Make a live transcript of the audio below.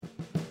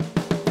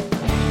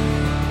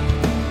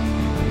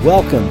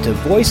Welcome to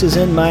Voices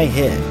in My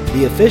Head,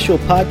 the official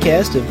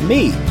podcast of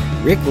me,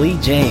 Rick Lee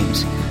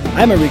James.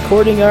 I'm a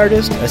recording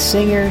artist, a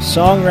singer,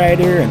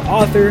 songwriter, an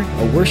author,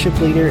 a worship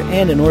leader,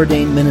 and an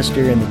ordained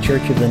minister in the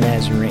Church of the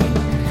Nazarene.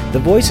 The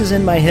Voices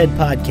in My Head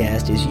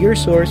podcast is your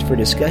source for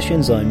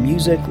discussions on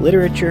music,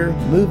 literature,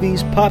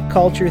 movies, pop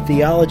culture,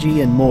 theology,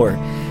 and more.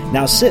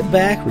 Now sit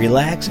back,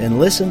 relax, and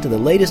listen to the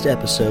latest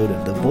episode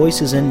of the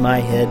Voices in My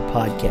Head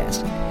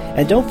podcast.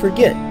 And don't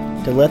forget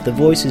to let the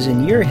voices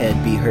in your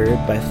head be heard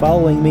by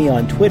following me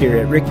on Twitter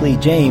at Rick Lee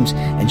James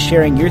and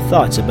sharing your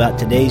thoughts about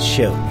today's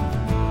show.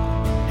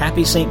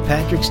 Happy St.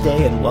 Patrick's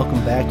Day and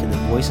welcome back to the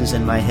Voices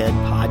in My Head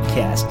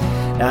podcast.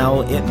 Now,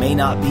 it may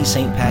not be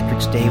St.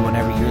 Patrick's Day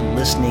whenever you're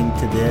listening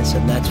to this,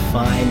 and that's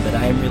fine, but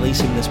I am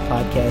releasing this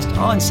podcast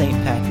on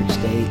St. Patrick's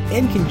Day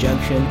in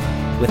conjunction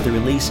with the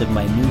release of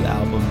my new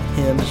album,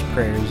 Hymns,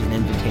 Prayers, and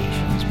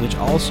Invitations, which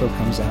also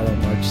comes out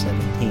on March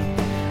 17th.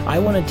 I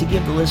wanted to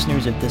give the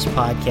listeners of this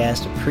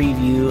podcast a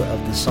preview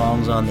of the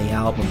songs on the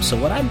album. So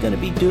what I'm going to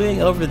be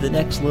doing over the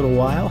next little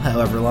while,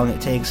 however long it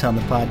takes on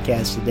the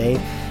podcast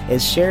today,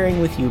 is sharing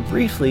with you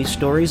briefly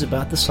stories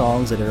about the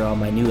songs that are on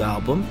my new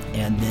album,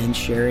 and then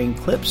sharing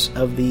clips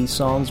of the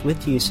songs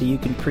with you so you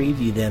can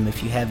preview them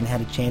if you haven't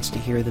had a chance to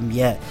hear them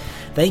yet.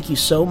 Thank you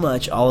so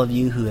much, all of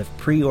you who have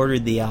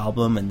pre-ordered the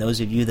album, and those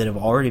of you that have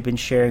already been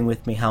sharing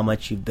with me how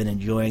much you've been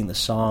enjoying the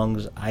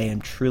songs. I am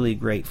truly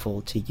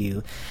grateful to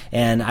you.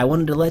 And I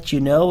wanted to let you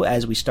know,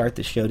 as we start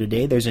the show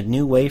today, there's a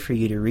new way for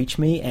you to reach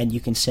me, and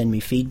you can send me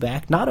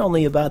feedback, not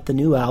only about the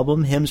new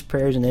album, Hymns,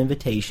 Prayers, and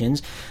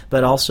Invitations,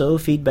 but also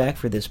feedback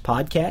for this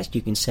podcast.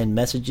 You can send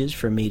messages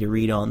for me to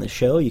read on the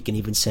show. You can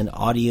even send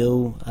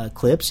audio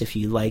clips if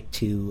you like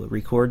to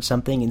record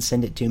something and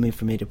send it to me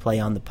for me to play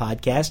on the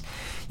podcast.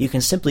 You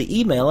can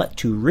simply email it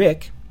to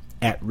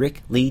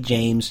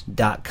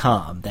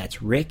rick@rickleejames.com.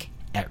 That's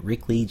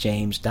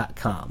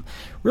rick@rickleejames.com.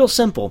 Real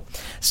simple.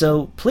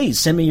 So please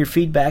send me your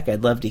feedback.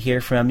 I'd love to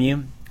hear from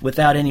you.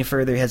 Without any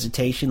further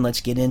hesitation, let's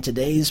get into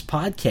today's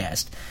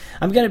podcast.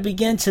 I'm going to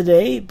begin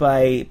today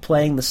by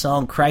playing the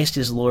song Christ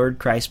is Lord,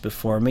 Christ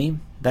Before Me.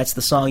 That's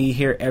the song you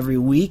hear every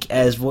week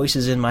as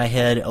Voices in My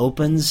Head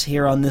opens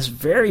here on this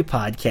very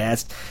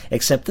podcast,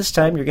 except this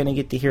time you're going to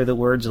get to hear the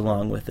words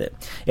along with it.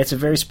 It's a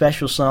very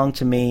special song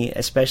to me,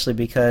 especially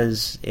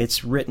because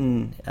it's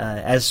written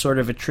as sort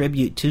of a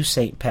tribute to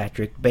St.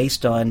 Patrick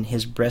based on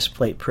his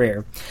breastplate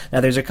prayer. Now,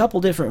 there's a couple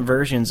different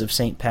versions of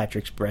St.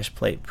 Patrick's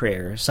breastplate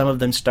prayer. Some of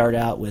them start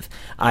out with,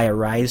 I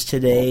arise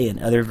today, and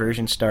other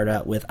versions start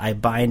out with, I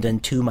bind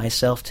unto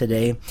myself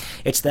today.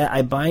 It's that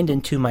I bind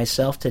unto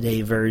myself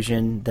today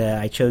version that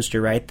I chose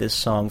to write this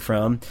song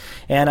from,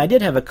 and I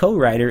did have a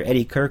co-writer,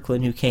 Eddie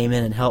Kirkland, who came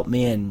in and helped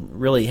me and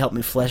really helped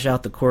me flesh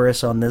out the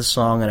chorus on this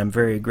song, and I'm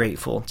very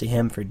grateful to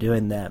him for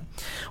doing that.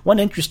 One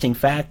interesting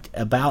fact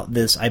about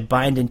this I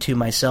bind into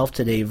myself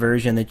today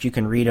version that you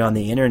can read on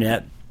the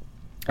internet,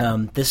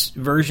 this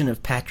version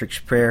of Patrick's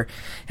Prayer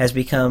has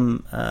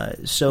become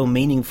so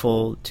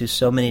meaningful to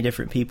so many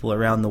different people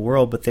around the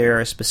world, but there are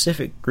a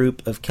specific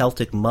group of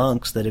Celtic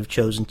monks that have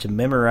chosen to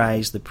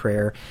memorize the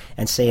prayer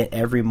and say it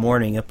every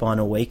morning upon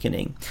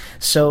awakening.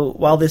 So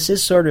while this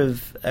is sort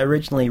of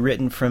originally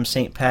written from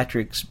St.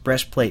 Patrick's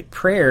breastplate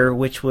prayer,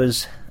 which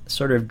was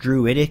sort of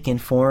druidic in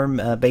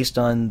form based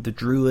on the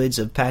Druids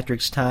of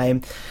Patrick's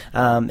time,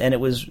 and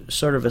it was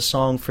sort of a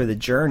song for the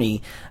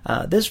journey.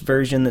 This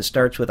version that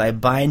starts with I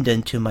bind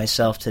unto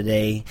myself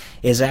today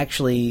is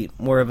actually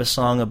more of a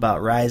song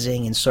about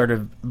rising and sort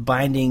of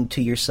binding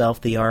to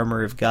yourself the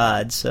armor of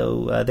God.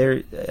 So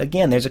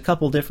there's a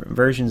couple different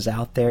versions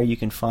out there you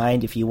can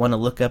find if you want to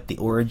look up the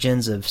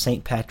origins of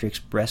St. Patrick's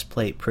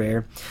breastplate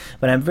prayer.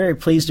 But I'm very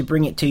pleased to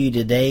bring it to you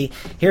today.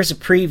 Here's a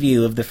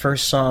preview of the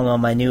first song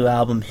on my new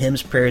album,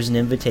 Hymns, Prayers, and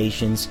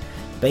Invitations,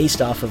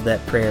 based off of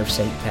that prayer of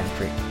St.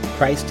 Patrick.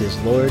 Christ is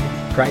Lord,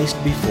 Christ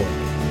before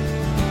me.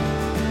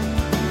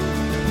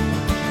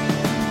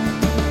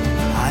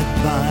 I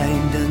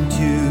bind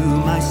unto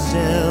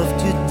myself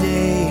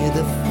today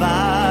the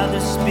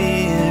Father,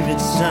 Spirit,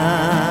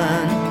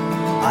 Son.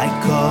 I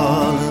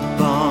call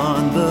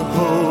upon the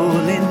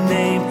holy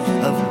name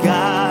of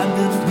God,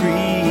 the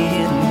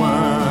three in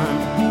one.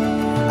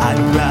 I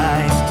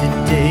rise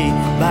today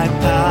by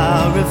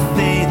power of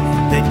faith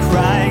that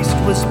Christ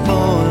was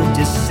born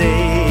to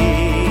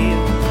save,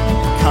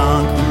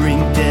 conquering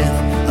death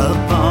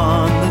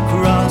upon the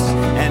cross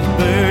and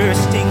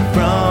bursting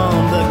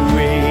from the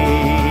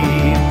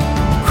grave.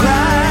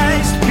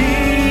 Christ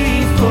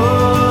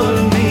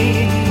before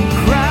me,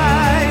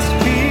 Christ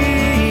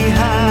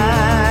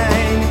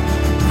behind,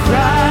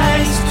 Christ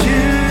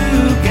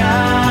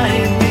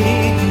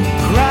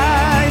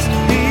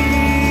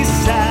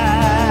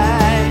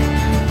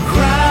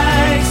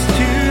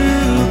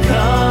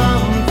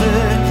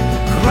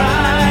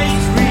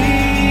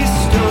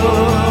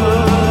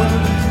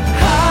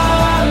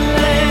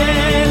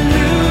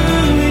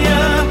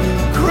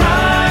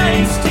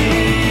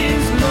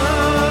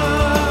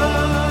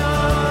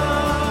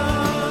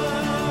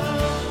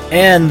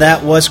And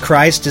that was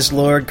Christ is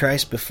Lord,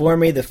 Christ Before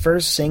Me, the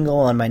first single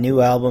on my new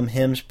album,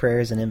 Hymns,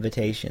 Prayers, and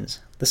Invitations.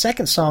 The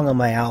second song on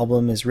my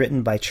album is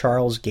written by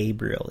Charles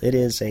Gabriel. It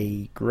is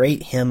a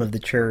great hymn of the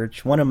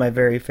church, one of my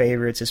very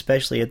favorites,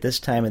 especially at this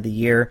time of the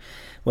year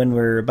when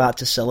we're about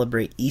to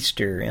celebrate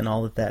Easter and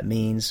all that that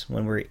means,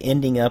 when we're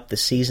ending up the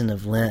season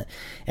of Lent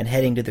and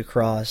heading to the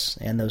cross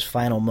and those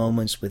final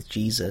moments with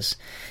Jesus.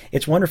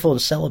 It's wonderful to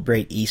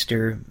celebrate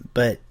Easter,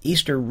 but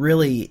Easter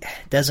really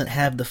doesn't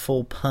have the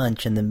full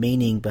punch and the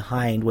meaning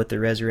behind what the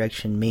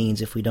resurrection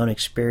means if we don't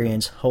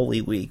experience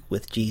Holy Week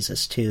with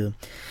Jesus too.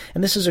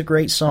 And this is a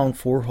great song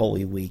for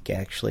Holy Week,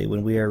 actually,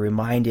 when we are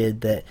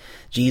reminded that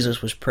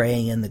Jesus was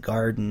praying in the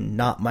garden,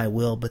 not my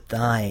will but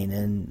thine,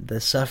 and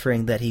the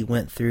suffering that he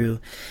went through.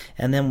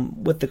 And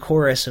then with the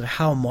chorus of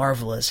how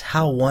marvelous,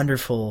 how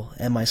wonderful,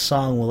 and my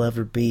song will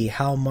ever be,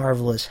 how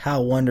marvelous,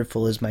 how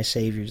wonderful is my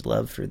Savior's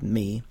love for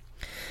me.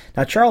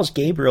 Now, Charles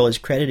Gabriel is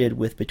credited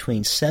with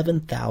between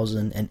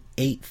 7,000 and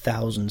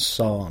 8,000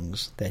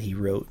 songs that he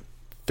wrote.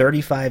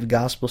 35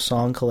 gospel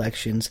song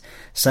collections,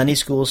 Sunday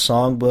school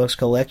songbooks,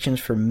 collections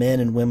for men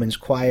and women's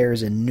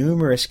choirs, and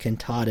numerous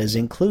cantatas,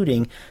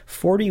 including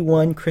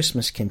 41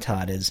 Christmas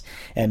cantatas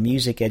and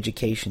music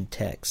education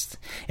texts.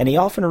 And he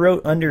often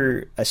wrote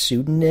under a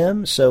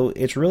pseudonym, so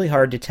it's really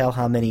hard to tell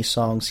how many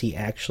songs he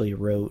actually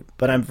wrote,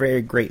 but I'm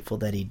very grateful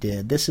that he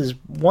did. This is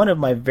one of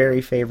my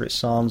very favorite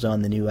songs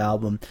on the new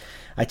album.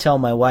 I tell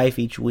my wife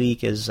each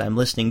week as I'm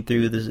listening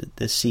through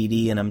the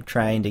CD and I'm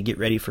trying to get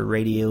ready for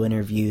radio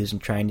interviews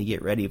and trying to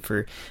get ready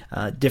for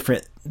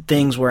different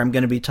things where I'm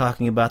going to be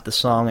talking about the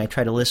song, I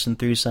try to listen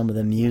through some of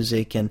the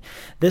music, and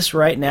this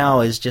right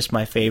now is just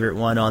my favorite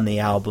one on the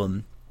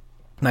album,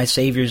 My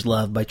Savior's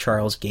Love by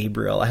Charles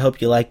Gabriel. I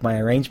hope you like my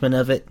arrangement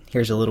of it.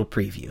 Here's a little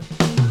preview.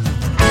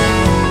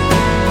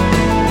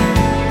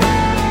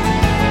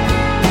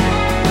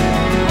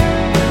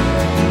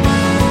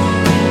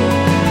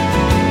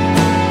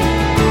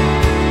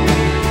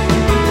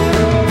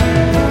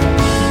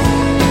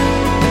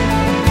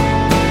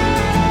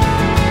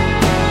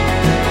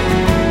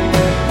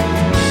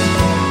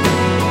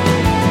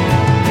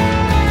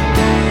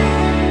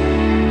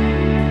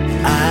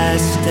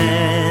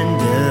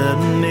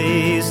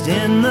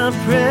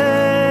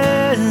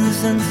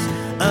 Presence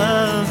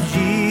of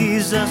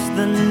Jesus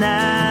the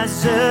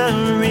Nazarene,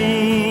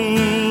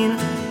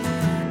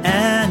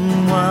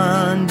 and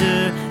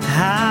wonder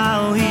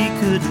how he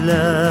could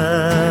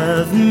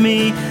love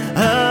me,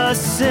 a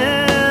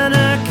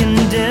sinner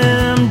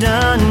condemned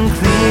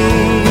unclean.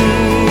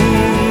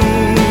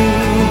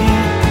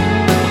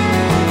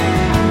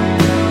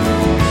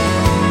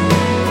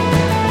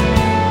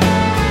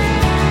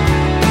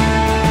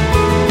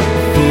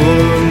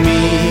 For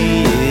me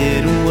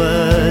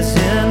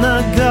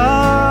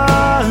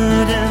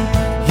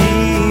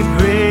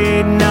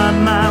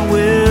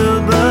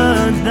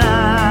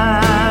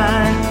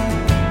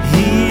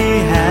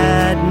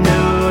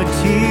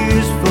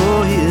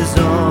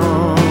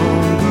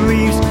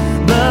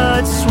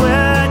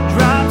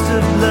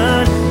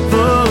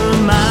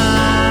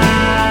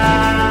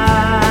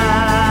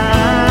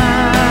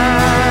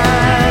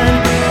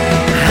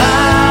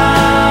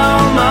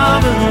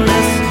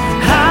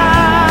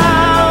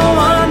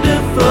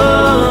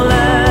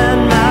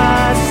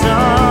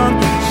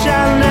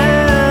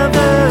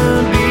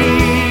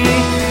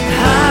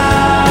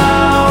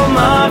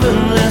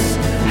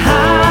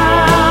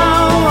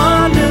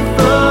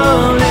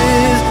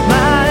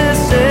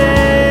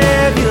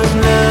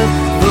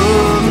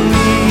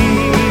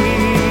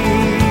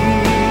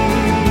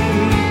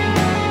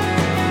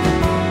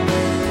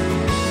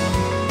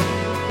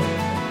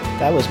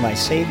My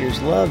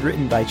Savior's Love,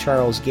 written by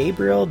Charles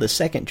Gabriel, the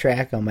second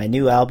track on my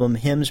new album,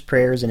 Hymns,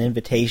 Prayers, and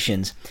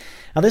Invitations.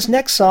 Now, this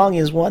next song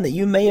is one that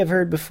you may have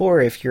heard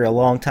before if you're a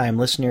longtime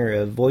listener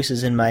of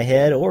Voices in My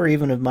Head or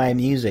even of my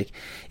music.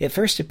 It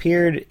first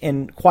appeared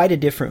in quite a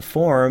different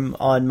form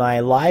on my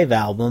live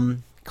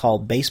album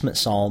called Basement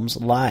Psalms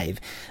Live.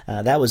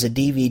 That was a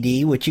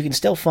DVD, which you can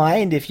still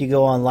find if you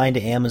go online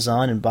to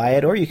Amazon and buy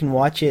it, or you can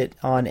watch it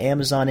on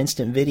Amazon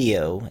Instant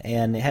Video.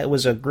 And it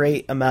was a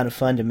great amount of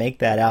fun to make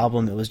that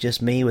album. It was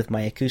just me with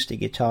my acoustic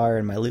guitar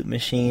and my loop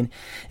machine.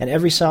 And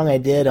every song I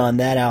did on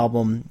that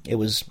album, it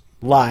was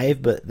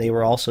live, but they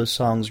were also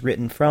songs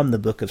written from the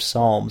Book of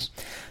Psalms.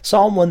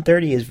 Psalm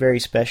 130 is very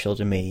special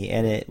to me,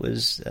 and it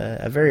was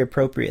a very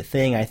appropriate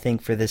thing, I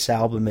think, for this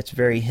album. It's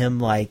very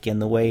hymn-like in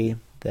the way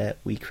that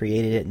we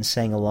created it and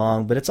sang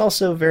along, but it's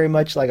also very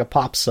much like a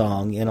pop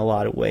song in a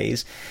lot of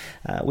ways.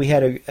 We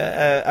had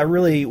a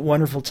really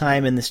wonderful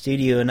time in the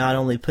studio, not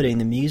only putting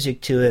the music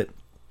to it,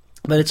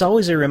 but it's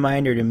always a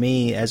reminder to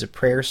me as a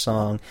prayer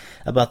song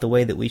about the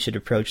way that we should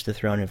approach the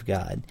throne of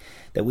God,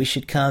 that we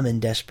should come in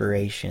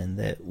desperation,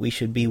 that we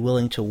should be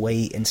willing to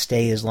wait and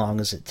stay as long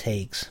as it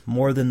takes.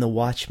 More than the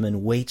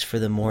watchman waits for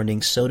the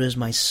morning, so does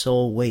my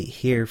soul wait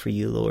here for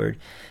you, Lord.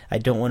 I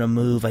don't want to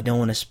move, I don't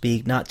want to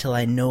speak, not till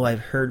I know I've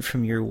heard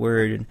from your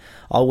word. And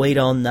I'll wait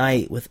all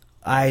night with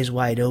eyes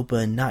wide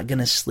open, not going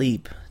to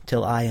sleep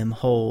till I am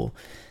whole.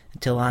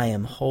 until I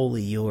am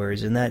wholly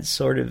yours. And that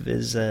sort of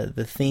is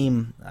the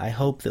theme I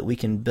hope that we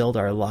can build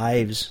our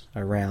lives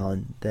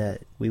around,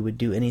 that we would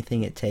do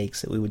anything it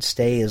takes, that we would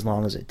stay as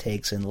long as it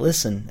takes and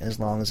listen as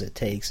long as it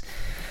takes.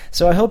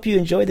 So I hope you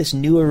enjoy this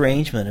new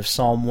arrangement of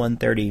Psalm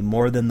 130,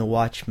 More Than the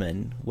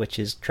Watchman, which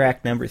is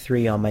track number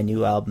 3 on my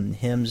new album,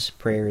 Hymns,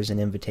 Prayers, and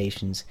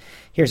Invitations.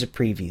 Here's a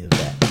preview of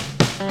that.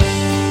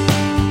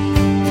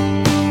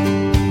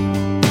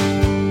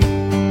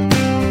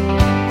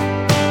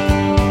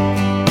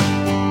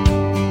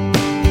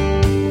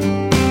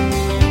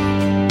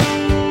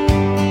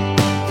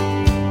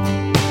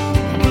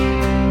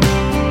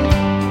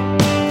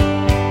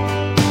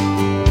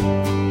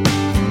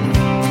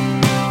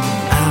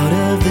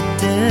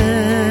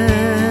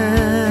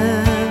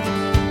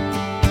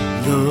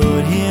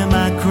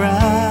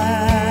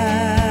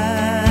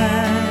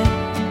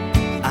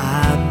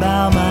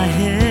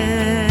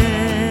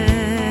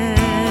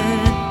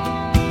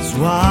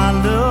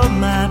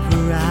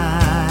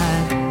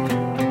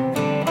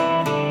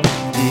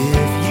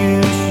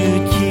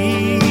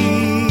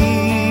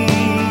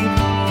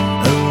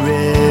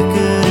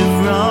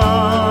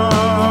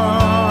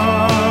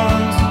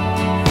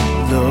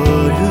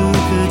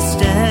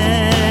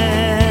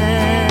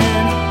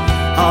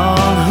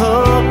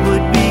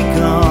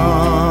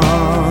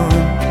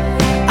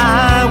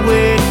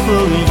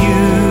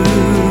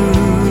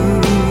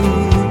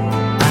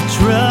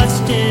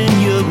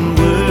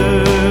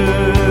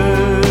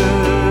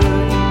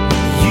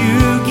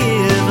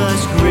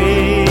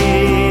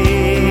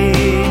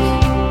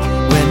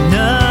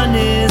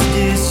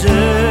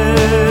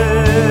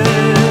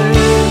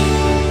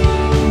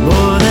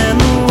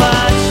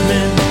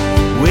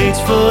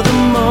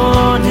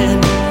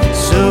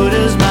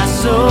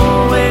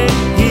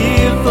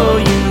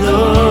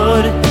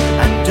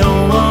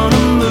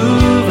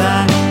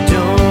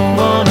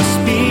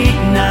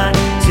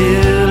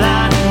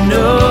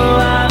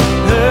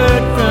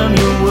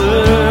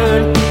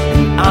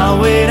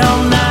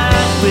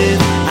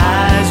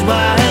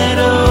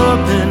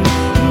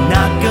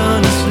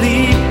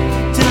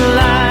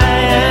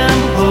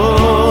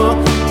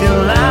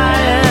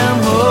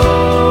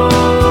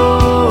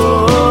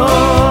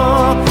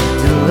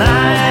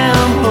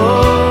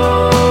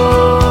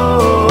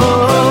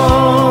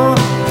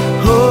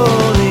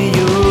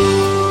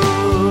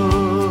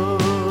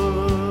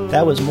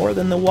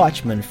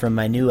 Watchman from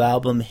my new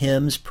album,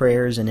 Hymns,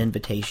 Prayers, and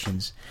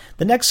Invitations.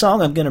 The next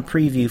song I'm going to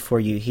preview for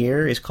you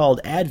here is called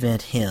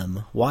Advent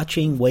Hymn,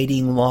 Watching,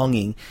 Waiting,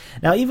 Longing.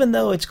 Now, even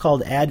though it's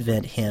called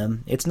Advent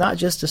Hymn, it's not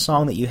just a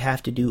song that you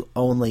have to do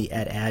only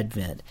at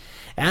Advent.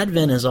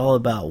 Advent is all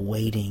about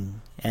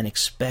waiting and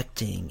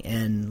expecting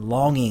and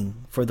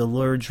longing for the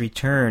Lord's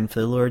return,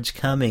 for the Lord's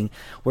coming.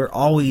 We're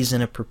always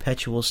in a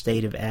perpetual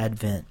state of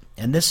Advent.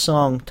 And this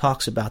song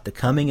talks about the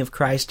coming of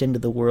Christ into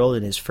the world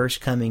and his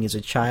first coming as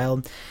a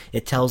child.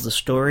 It tells the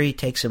story,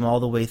 takes him all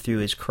the way through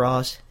his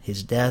cross,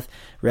 his death,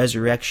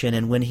 resurrection,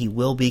 and when he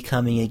will be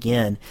coming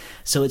again.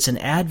 So it's an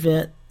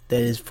Advent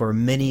that is for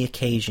many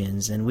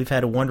occasions, and we've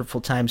had a wonderful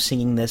time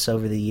singing this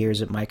over the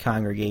years at my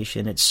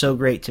congregation. It's so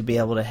great to be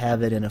able to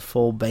have it in a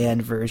full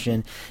band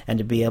version and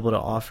to be able to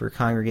offer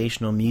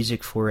congregational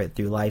music for it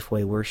through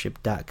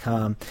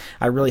lifewayworship.com.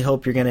 I really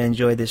hope you're going to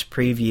enjoy this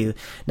preview.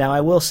 Now,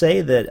 I will say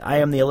that I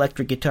am the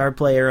electric guitar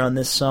player on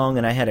this song,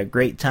 and I had a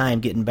great time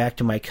getting back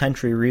to my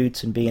country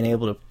roots and being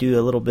able to do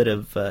a little bit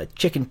of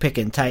chicken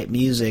picking type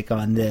music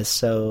on this.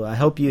 So I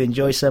hope you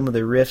enjoy some of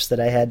the riffs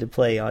that I had to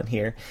play on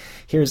here.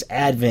 Here's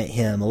Advent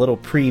Hymn, a little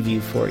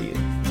preview for you.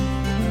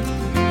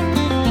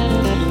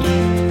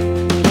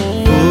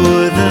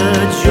 For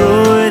the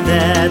joy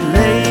that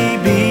lay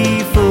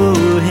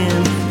before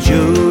him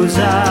chose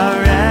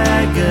our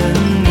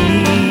agony.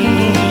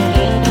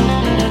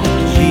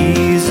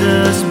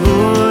 Jesus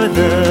bore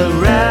the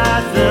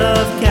wrath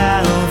of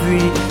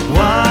Calvary,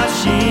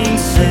 washing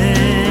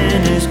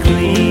sinners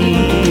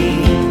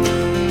clean.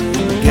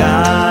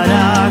 God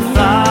our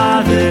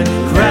Father,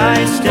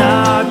 Christ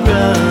our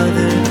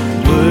brother,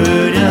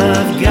 Word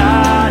of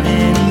God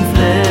in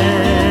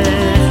flesh,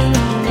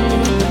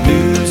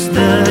 loose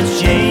the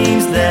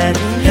chains that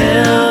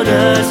held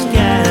us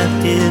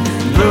captive,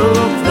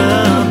 broke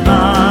the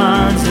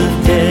bonds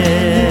of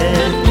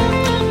death.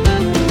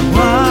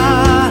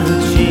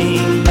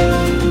 Watching,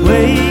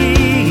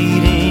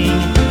 waiting,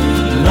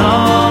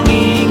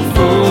 longing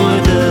for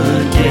the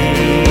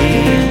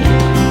day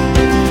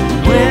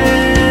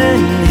when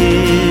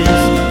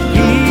his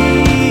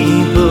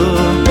people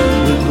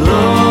will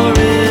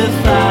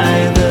glorify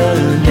the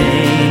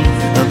name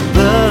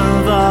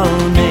above all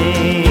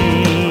names.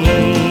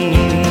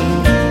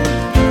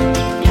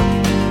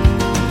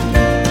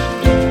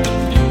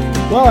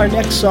 Well, our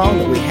next song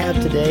that we have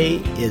today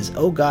is is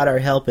 "Oh God, Our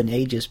Help in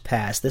Ages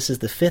Past." This is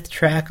the 5th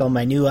track on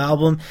my new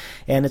album,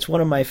 and it's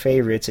one of my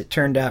favorites. It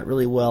turned out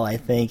really well, I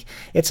think.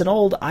 It's an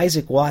old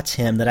Isaac Watts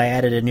hymn that I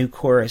added a new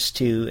chorus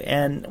to,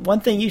 and one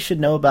thing you should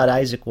know about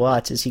Isaac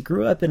Watts is he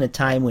grew up in a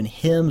time when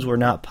hymns were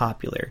not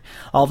popular.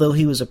 Although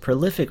he was a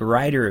prolific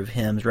writer of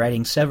hymns,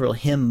 writing several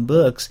hymn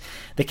books,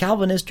 the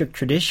Calvinistic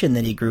tradition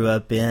that he grew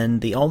up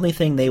in, the only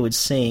thing they would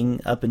sing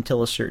up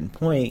until a certain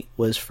point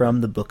was from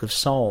the book of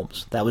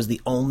Psalms. That was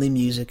the only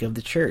music of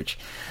the church.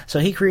 So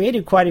he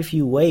created quite a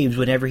few waves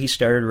whenever he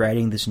started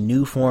writing this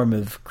new form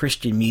of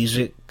Christian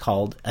music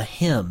called a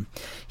hymn.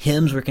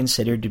 Hymns were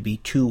considered to be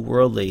too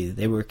worldly.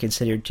 They were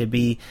considered to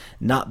be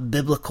not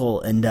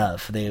biblical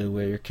enough. They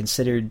were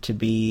considered to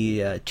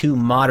be too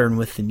modern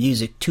with the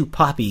music, too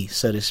poppy,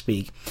 so to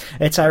speak.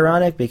 It's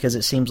ironic because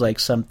it seems like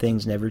some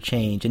things never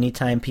change.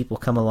 Anytime people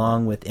come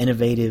along with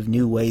innovative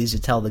new ways to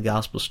tell the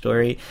gospel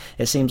story,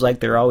 it seems like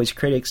there are always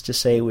critics to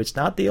say, well, it's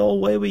not the old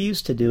way we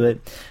used to do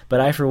it. But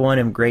I, for one,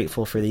 am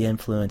grateful for the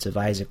influence of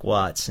Isaac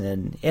Watts.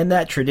 And in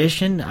that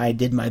tradition, I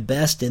did my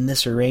best in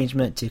this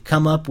arrangement to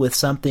come up with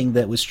something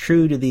that was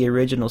true to the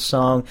original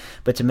song,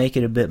 but to make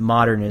it a bit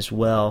modern as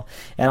well,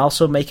 and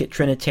also make it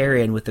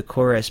Trinitarian with the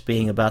chorus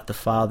being about the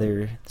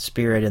Father,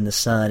 Spirit, and the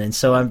Son. And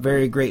so I'm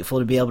very grateful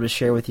to be able to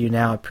share with you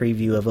now a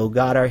preview of "Oh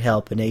God, Our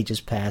Help in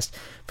Ages Past"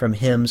 from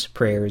Hymns,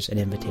 Prayers, and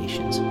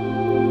Invitations.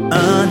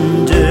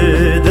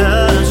 Under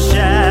the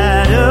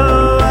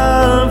shadow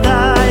of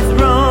thy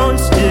throne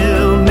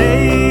still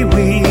may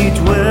we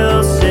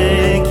dwell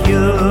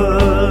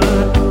secure.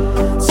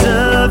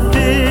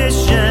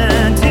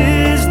 Sufficient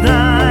is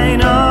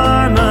thine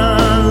arm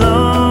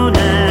alone,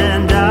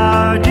 and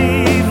our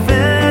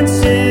defense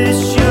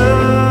is sure.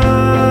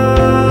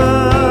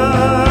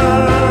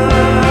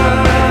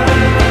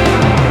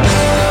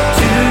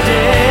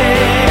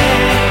 Today,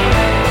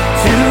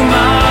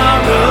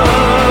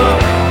 tomorrow,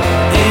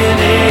 in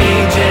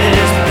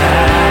ages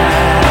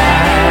past,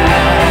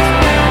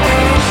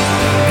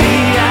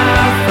 the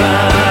Alpha,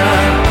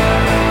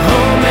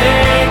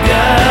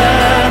 Omega,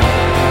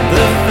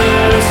 the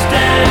first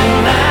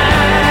and last.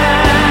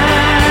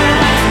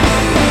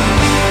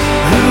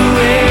 Who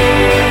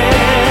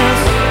is,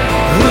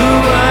 who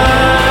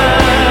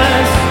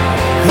was,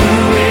 who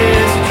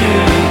is to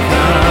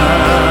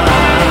come?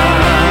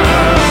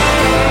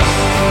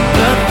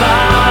 The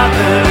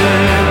Father,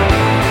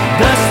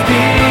 the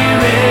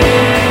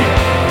Spirit,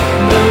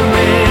 the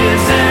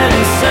risen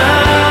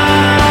Son.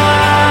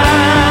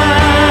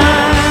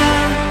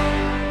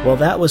 Well,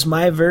 that was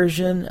my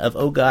version of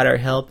 "Oh God, Our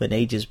Help in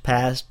Ages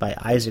Past" by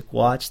Isaac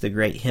Watts, the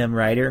great hymn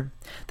writer.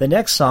 The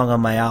next song on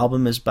my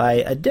album is by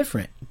a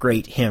different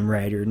great hymn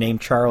writer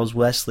named Charles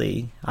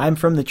Wesley. I'm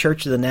from the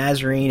Church of the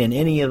Nazarene, and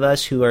any of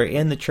us who are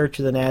in the Church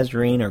of the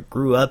Nazarene or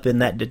grew up in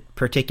that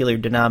particular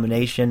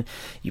denomination,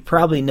 you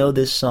probably know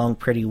this song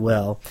pretty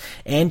well.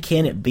 "And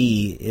Can It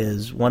Be"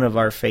 is one of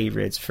our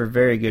favorites for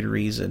very good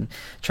reason.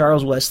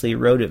 Charles Wesley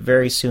wrote it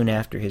very soon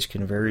after his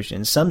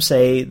conversion. Some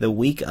say the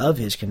week of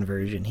his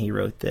conversion he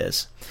wrote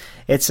this.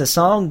 It's a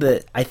song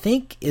that I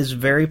think is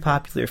very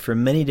popular for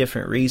many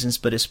different reasons,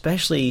 but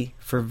especially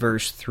for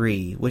verse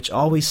 3, which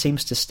always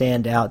seems to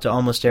stand out to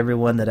almost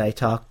everyone that I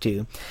talk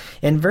to.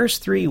 In verse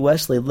 3,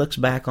 Wesley looks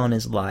back on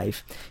his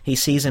life. He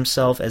sees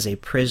himself as a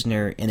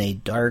prisoner in a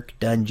dark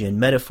dungeon,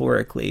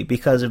 metaphorically,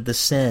 because of the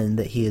sin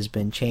that he has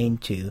been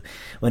chained to.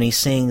 When he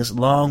sings,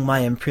 "Long my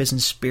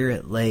imprisoned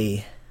spirit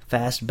lay,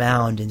 fast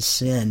bound in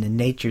sin in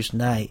nature's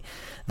night,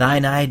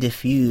 thine eye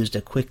diffused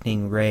a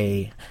quickening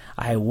ray.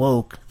 I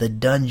woke, the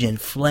dungeon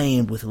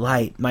flamed with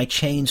light, my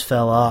chains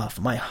fell off,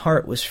 my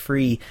heart was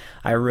free,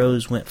 I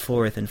rose, went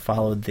forth, and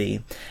followed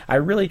thee." I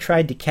really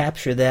tried to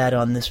capture that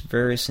on this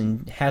verse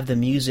and have the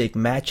music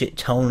match it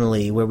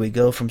tonally, where we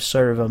go from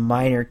sort of a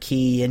minor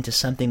key into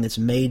something that's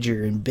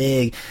major and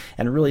big,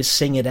 and really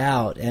sing it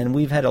out. And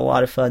we've had a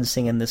lot of fun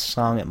singing this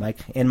song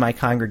in my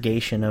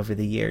congregation over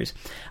the years.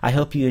 I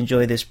hope you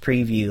enjoy this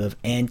preview of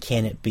 "And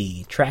Can It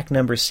Be," track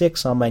number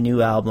 6 on my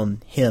new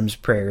album, Hymns,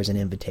 Prayers, and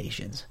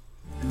Invitations.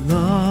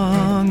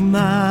 Long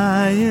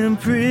my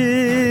imprisoned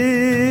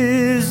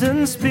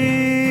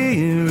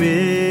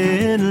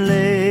spirit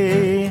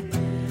lay,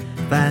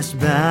 fast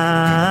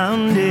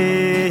bound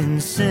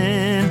in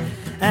sin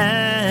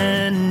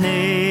and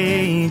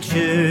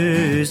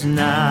nature's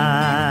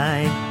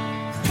night.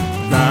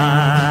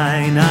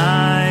 Thine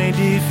eye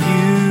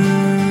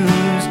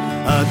diffuse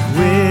a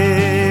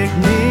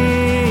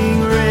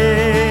quickening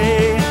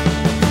ray.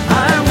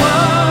 I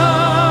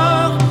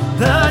woke,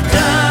 the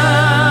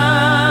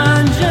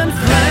dungeon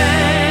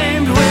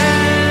flamed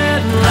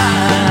with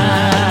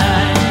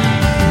light.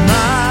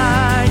 My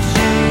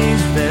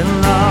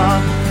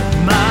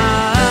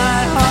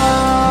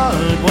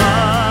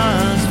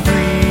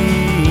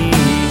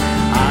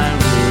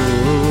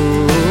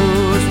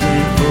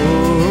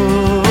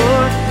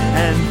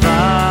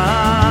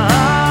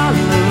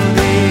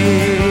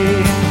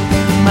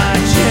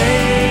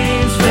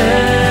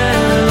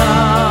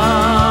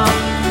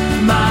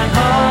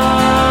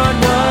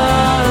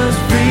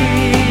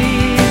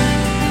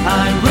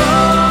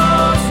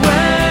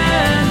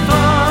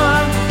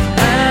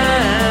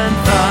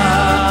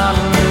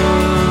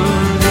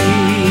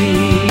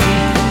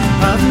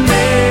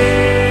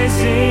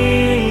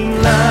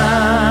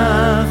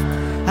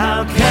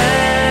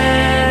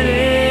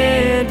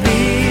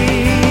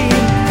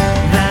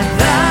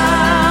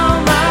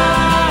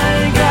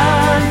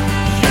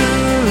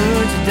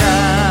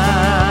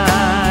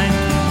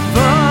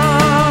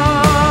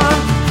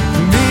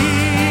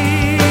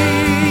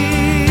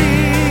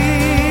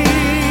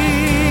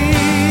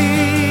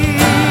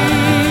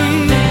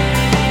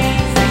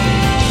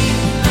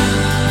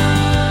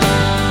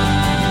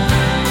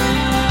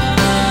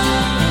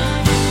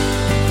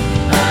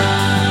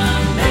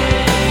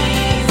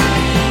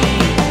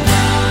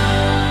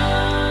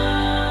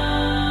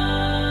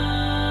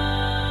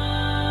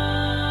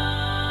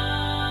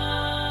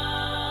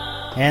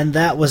And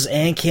that was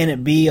And Can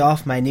It Be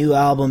off my new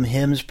album,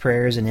 Hymns,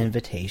 Prayers, and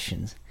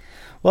Invitations.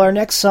 Well, our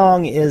next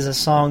song is a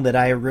song that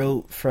I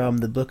wrote from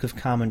the Book of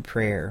Common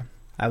Prayer.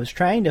 I was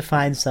trying to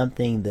find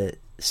something that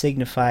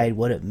signified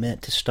what it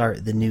meant to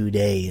start the new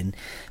day, and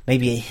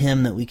maybe a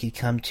hymn that we could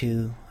come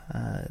to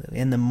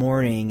in the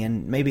morning,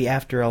 and maybe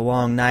after a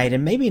long night,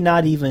 and maybe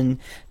not even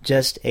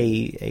just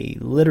a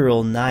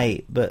literal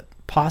night, but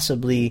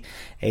possibly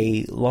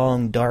a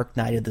long, dark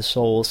night of the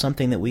soul,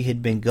 something that we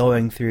had been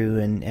going through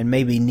and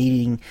maybe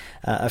needing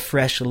a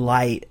fresh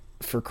light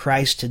for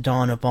Christ to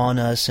dawn upon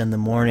us in the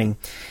morning.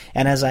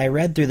 And as I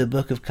read through the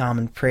Book of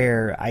Common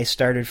Prayer, I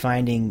started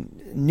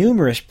finding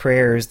numerous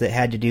prayers that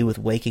had to do with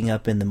waking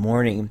up in the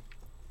morning.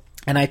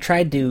 And I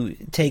tried to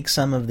take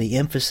some of the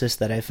emphasis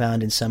that I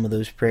found in some of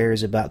those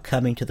prayers about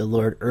coming to the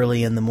Lord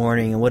early in the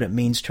morning and what it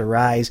means to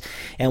rise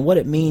and what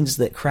it means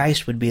that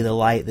Christ would be the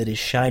light that is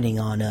shining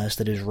on us,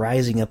 that is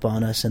rising up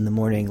on us in the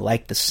morning,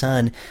 like the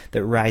sun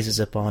that rises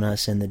up on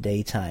us in the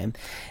daytime.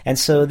 And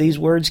so these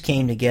words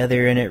came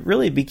together, and it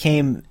really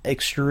became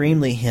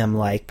extremely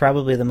hymn-like,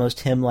 probably the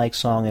most hymn-like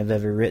song I've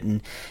ever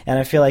written. And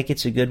I feel like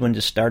it's a good one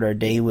to start our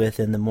day with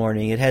in the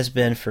morning. It has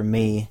been for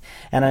me.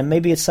 And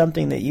maybe it's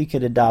something that you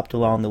could adopt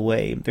along the way.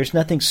 There's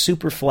nothing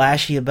super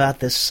flashy about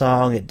this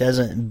song. It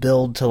doesn't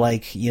build to a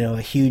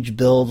huge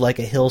build like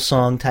a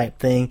Hillsong type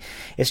thing.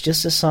 It's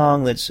just a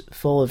song that's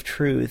full of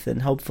truth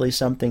and hopefully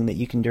something that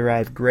you can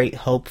derive great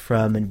hope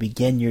from and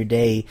begin your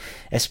day,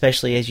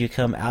 especially as you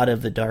come out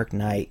of the dark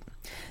night.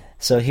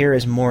 So here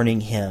is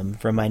Morning Hymn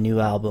from my new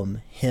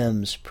album,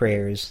 Hymns,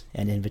 Prayers,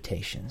 and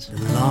Invitations.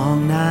 The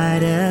long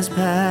night has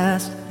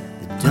passed,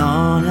 the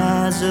dawn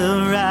has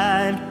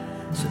arrived.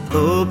 So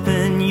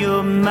open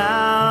your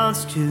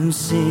mouths to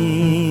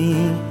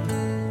sing.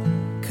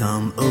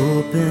 Come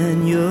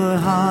open your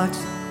hearts,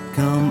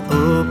 come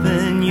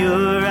open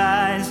your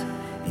eyes,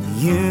 in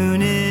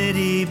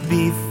unity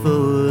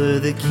before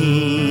the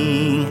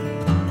King.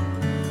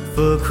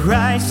 For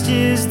Christ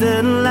is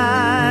the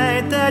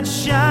light that's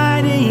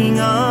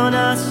shining on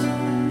us,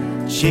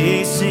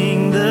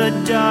 chasing the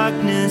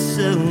darkness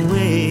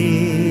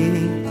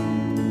away.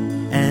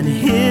 And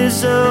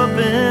His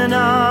open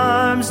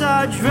arms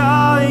are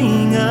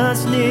drawing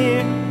us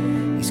near.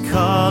 He's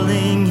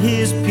calling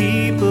His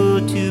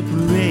people to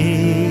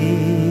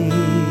pray.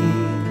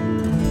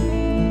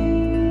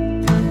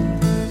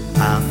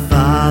 Our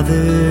Father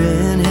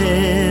in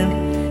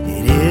heaven,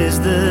 it is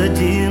the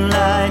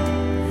delight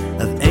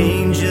of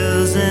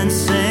angels and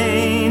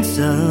saints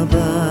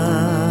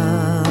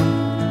above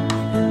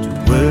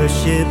to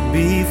worship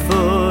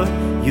before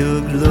your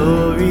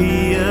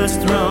glorious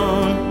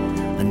throne,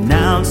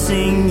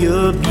 announcing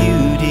your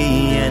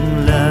beauty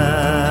and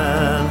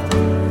love.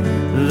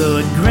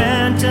 Lord,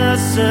 grant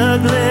us a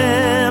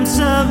glimpse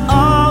of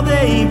all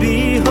they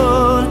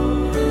behold.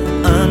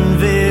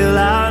 Unveil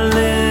our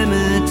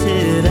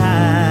limited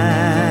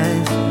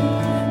eyes,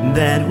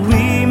 that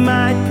we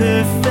might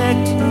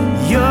perfect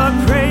your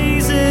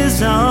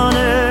praises on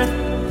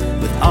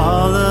earth, with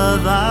all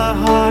of our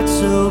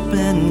hearts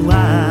open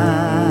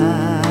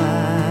wide.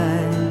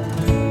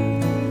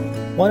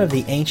 One of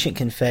the ancient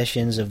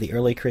confessions of the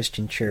early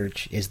Christian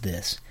church is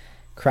this: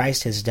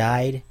 Christ has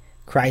died,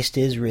 Christ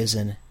is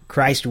risen,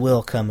 Christ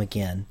will come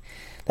again.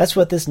 That's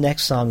what this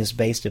next song is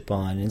based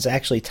upon. It's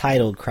actually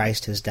titled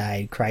Christ Has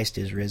Died, Christ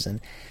is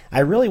Risen. I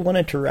really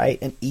wanted to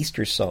write an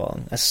Easter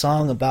song, a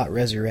song about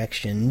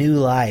resurrection, new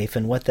life,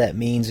 and what that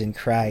means in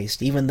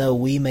Christ. Even though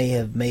we may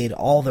have made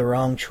all the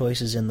wrong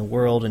choices in the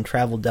world and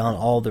traveled down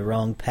all the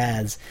wrong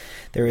paths,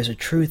 there is a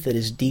truth that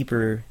is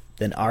deeper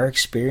than our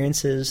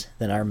experiences,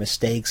 than our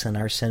mistakes and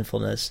our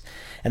sinfulness.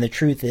 And the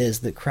truth is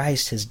that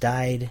Christ has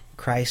died,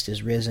 Christ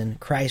is risen,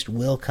 Christ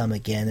will come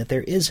again, that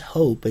there is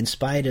hope in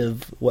spite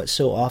of what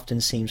so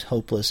often seems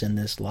hopeless in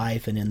this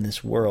life and in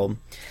this world.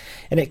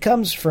 And it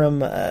comes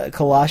from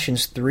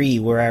Colossians 3,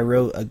 where I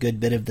wrote a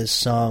good bit of this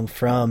song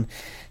from.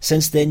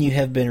 Since then you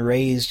have been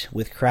raised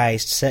with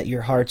Christ, set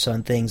your hearts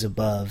on things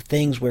above,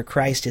 things where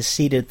Christ is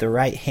seated at the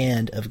right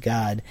hand of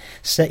God.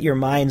 Set your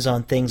minds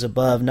on things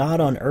above, not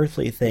on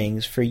earthly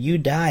things, for you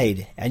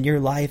died, and your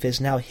life is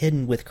now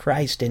hidden with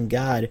Christ in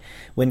God.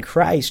 When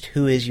Christ,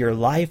 who is your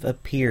life,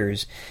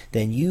 appears,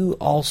 then you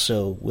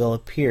also will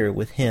appear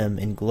with him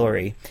in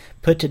glory.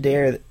 Put to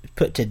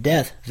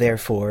death,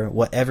 therefore,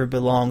 whatever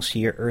belongs to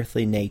your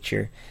earthly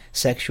nature,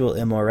 sexual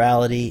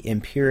immorality,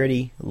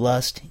 impurity,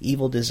 lust,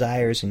 evil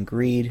desires, and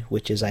greed,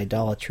 which is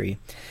idolatry.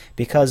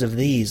 Because of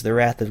these, the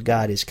wrath of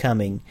God is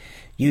coming.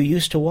 You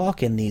used to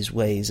walk in these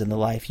ways in the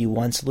life you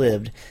once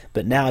lived,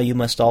 but now you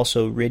must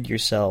also rid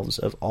yourselves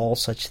of all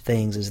such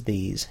things as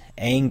these: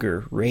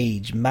 anger,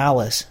 rage,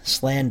 malice,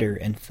 slander,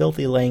 and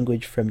filthy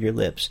language from your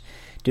lips.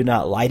 Do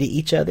not lie to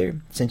each other,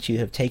 since you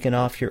have taken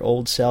off your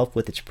old self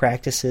with its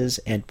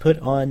practices and put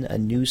on a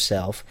new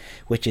self,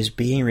 which is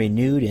being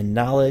renewed in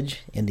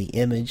knowledge in the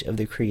image of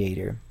the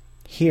Creator.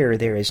 Here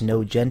there is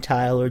no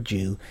Gentile or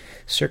Jew,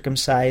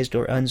 circumcised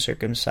or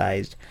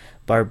uncircumcised,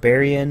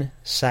 barbarian,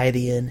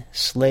 Scythian,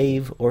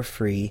 slave or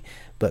free,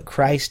 but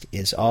Christ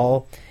is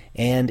all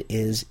and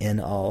is in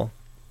all.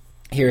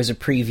 Here is a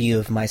preview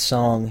of my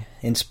song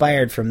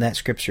inspired from that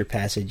scripture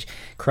passage.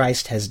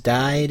 Christ has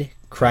died,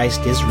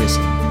 Christ is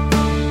risen.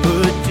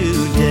 Put to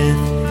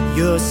death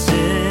your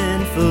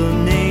sinful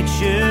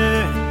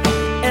nature,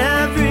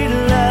 every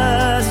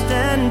lust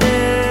and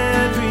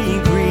every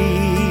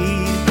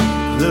greed.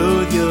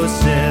 Clothe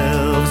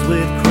yourselves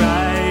with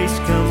Christ's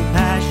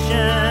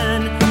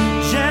compassion,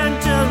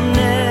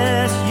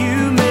 gentleness,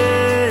 humility.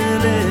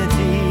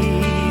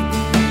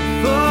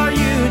 For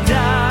you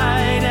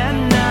died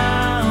and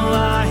now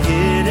are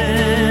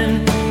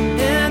hidden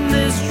in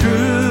this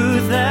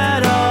truth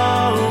that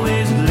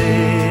always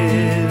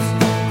lives.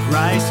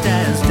 Christ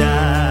has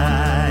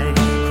died,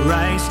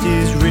 Christ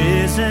is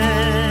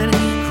risen,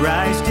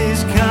 Christ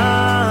is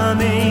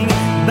coming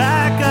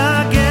back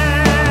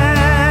again.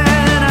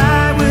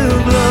 I will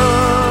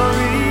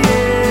glory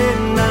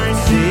in my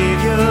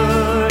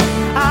Savior,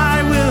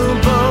 I will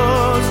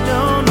boast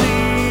only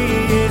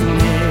in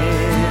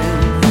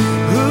Him,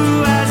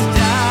 who has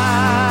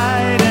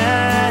died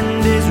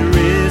and is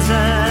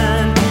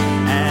risen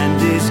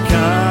and is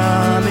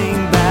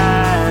coming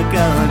back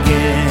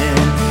again.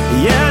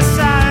 Yes,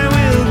 I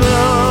will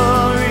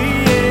glory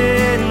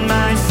in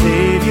my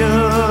Savior,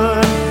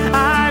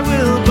 I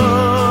will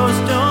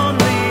boast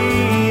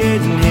only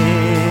in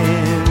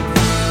Him,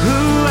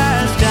 who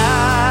has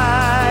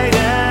died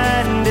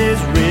and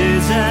is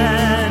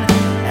risen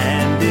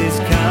and is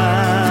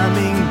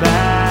coming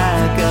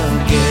back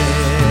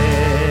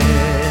again.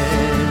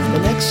 The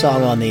next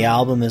song on the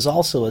album is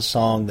also a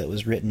song that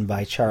was written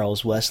by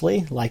Charles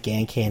Wesley, Like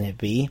and Can It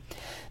Be.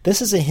 This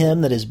is a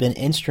hymn that has been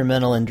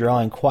instrumental in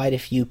drawing quite a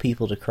few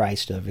people to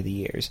Christ over the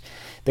years.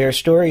 There are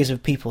stories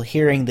of people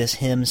hearing this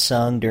hymn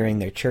sung during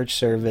their church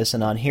service,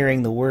 and on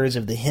hearing the words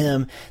of the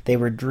hymn, they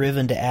were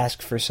driven to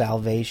ask for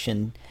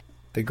salvation.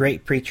 The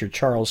great preacher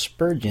Charles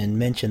Spurgeon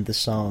mentioned the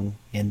song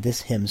in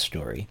this hymn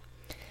story.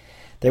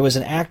 There was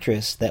an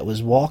actress that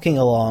was walking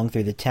along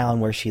through the town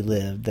where she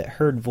lived that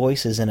heard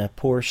voices in a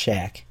poor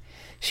shack.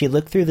 She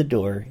looked through the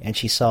door, and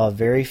she saw a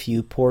very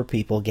few poor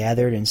people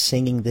gathered and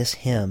singing this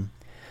hymn.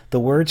 The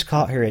words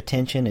caught her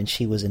attention, and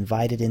she was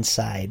invited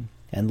inside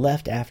and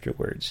left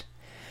afterwards.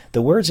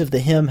 The words of the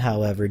hymn,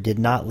 however, did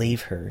not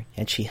leave her,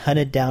 and she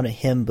hunted down a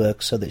hymn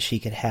book so that she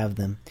could have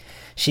them.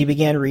 She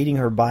began reading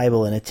her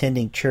Bible and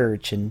attending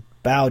church, and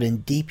bowed in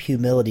deep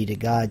humility to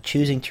God,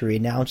 choosing to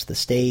renounce the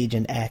stage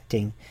and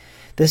acting.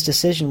 This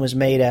decision was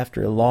made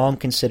after a long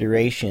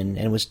consideration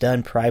and was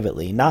done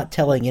privately, not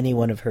telling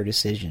anyone of her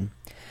decision.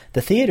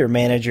 The theater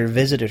manager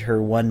visited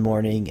her one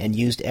morning and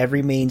used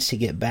every means to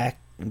get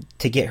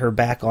her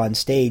back on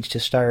stage to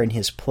star in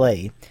his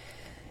play,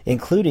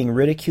 including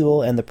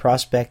ridicule and the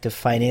prospect of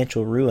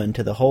financial ruin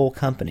to the whole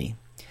company.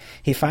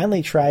 He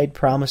finally tried,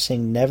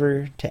 promising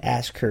never to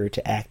ask her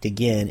to act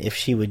again if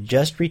she would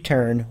just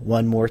return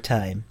one more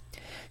time.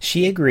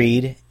 She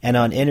agreed, and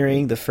on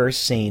entering the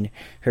first scene,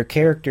 her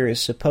character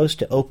is supposed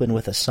to open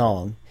with a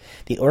song.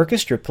 The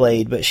orchestra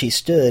played, but she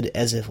stood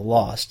as if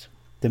lost.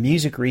 The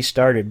music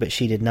restarted, but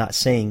she did not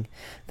sing.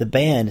 The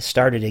band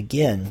started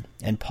again,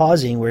 and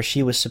pausing where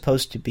she was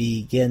supposed to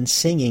begin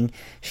singing,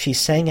 she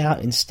sang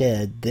out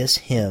instead this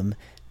hymn,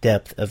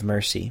 Depth of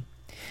Mercy.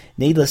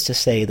 Needless to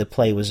say, the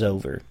play was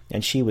over,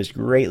 and she was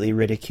greatly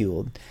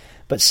ridiculed.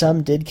 But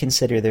some did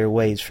consider their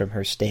ways from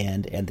her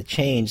stand and the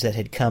change that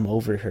had come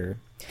over her.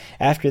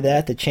 After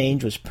that, the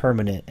change was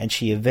permanent, and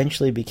she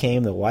eventually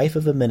became the wife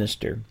of a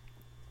minister.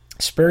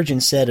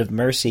 Spurgeon said of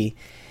mercy,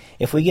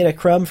 "If we get a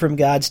crumb from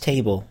God's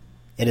table,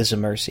 it is a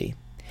mercy.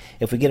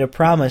 If we get a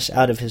promise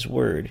out of His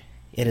Word,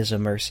 it is a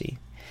mercy.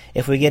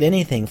 If we get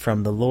anything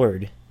from the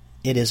Lord,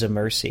 it is a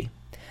mercy.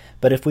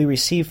 But if we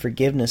receive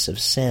forgiveness of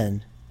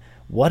sin,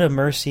 what a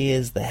mercy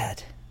is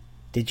that!"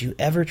 Did you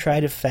ever try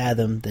to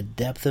fathom the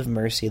depth of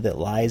mercy that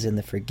lies in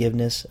the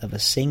forgiveness of a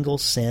single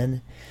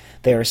sin?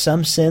 There are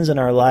some sins in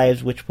our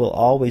lives which will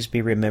always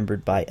be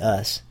remembered by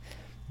us.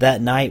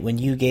 That night when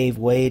you gave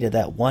way to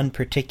that one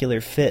particular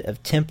fit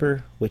of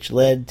temper which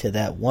led to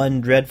that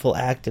one dreadful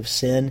act of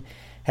sin,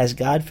 has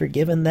God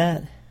forgiven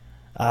that?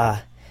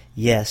 Ah,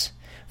 yes,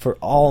 for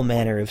all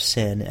manner of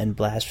sin and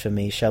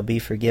blasphemy shall be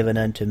forgiven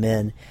unto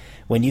men.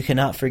 When you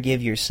cannot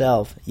forgive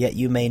yourself, yet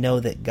you may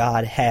know that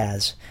God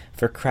has,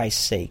 for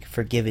Christ's sake,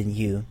 forgiven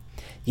you.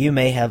 You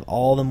may have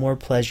all the more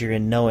pleasure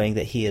in knowing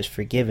that He has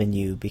forgiven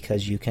you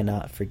because you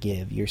cannot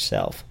forgive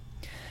yourself.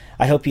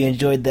 I hope you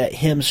enjoyed that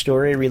hymn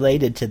story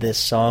related to this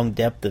song,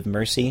 Depth of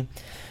Mercy.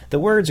 The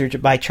words are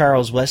by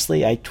Charles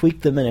Wesley. I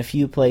tweaked them in a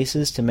few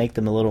places to make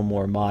them a little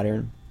more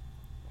modern.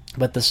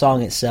 But the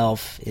song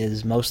itself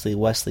is mostly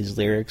Wesley's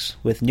lyrics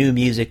with new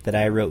music that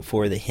I wrote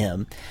for the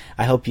hymn.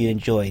 I hope you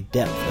enjoy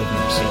Depth of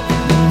Mercy.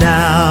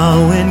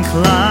 Now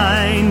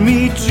incline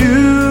me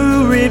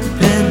to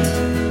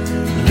repent.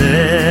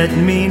 Let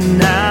me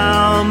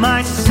now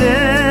my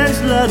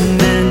sins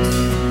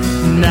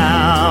lament.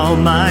 Now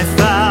my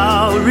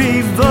foul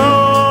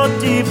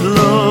revolt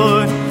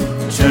deplore.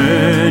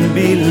 Turn,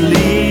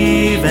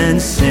 believe,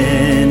 and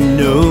sin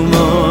no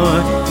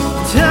more.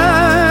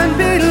 Turn,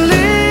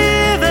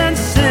 believe, and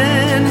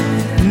sin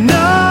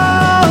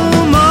no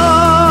more.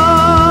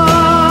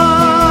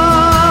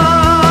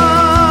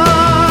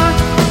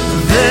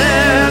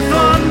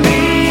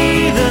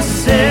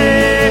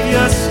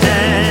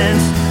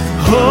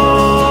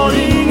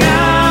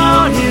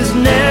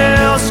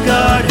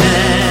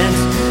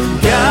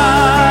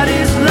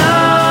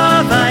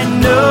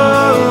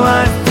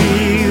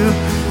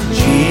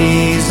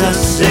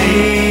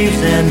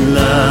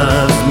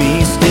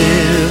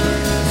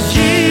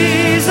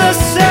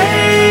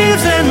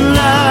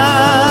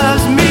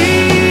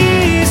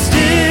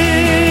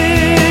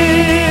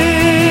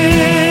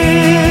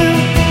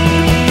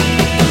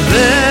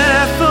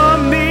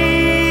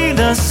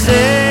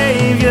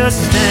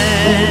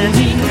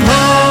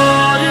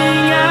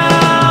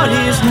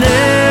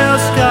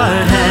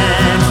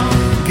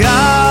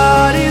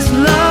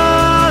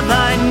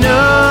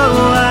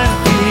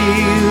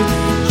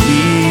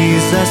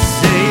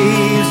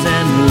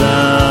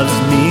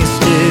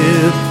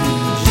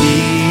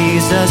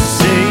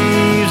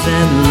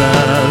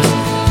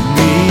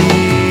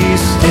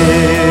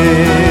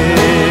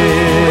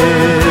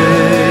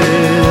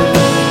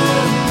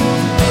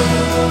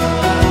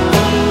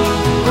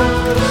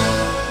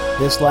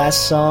 This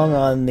last song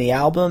on the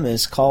album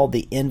is called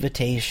The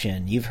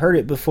Invitation. You've heard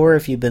it before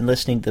if you've been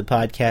listening to the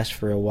podcast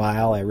for a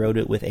while. I wrote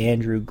it with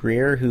Andrew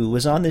Greer, who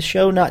was on the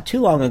show not too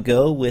long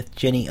ago with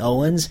Jenny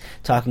Owens,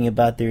 talking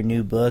about their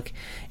new book.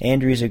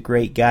 Andrew's a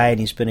great guy, and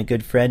he's been a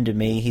good friend to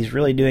me. He's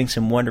really doing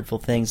some wonderful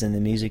things in the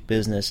music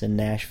business in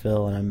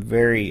Nashville, and I'm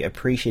very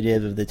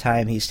appreciative of the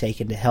time he's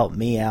taken to help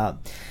me out.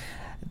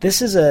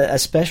 This is a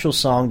special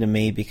song to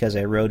me because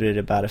I wrote it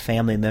about a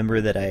family member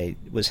that I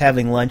was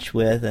having lunch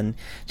with, and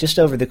just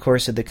over the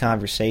course of the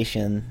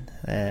conversation,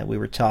 we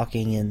were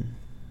talking, and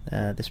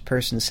this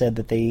person said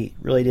that they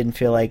really didn't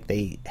feel like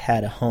they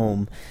had a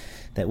home,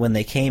 that when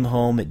they came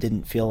home, it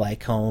didn't feel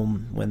like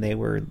home. When they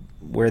were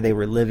where they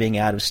were living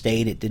out of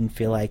state, it didn't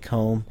feel like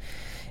home.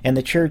 And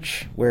the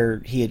church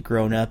where he had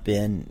grown up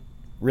in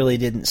really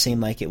didn't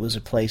seem like it was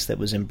a place that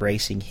was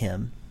embracing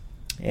him.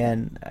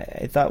 And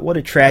I thought, what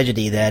a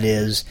tragedy that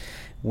is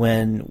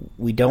when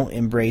we don't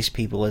embrace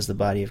people as the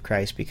body of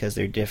Christ because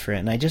they're different.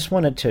 And I just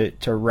wanted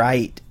to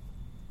write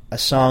a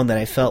song that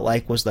I felt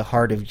like was the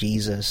heart of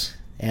Jesus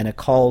and a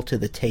call to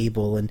the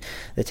table. And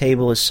the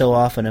table is so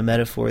often a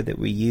metaphor that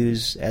we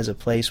use as a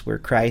place where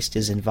Christ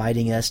is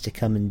inviting us to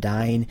come and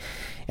dine.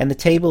 And the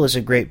table is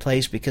a great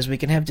place because we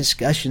can have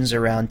discussions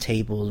around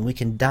tables, and we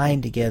can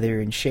dine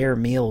together and share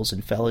meals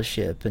and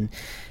fellowship. And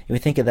we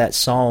think of that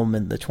psalm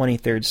in the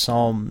 23rd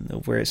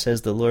Psalm where it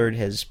says, "The Lord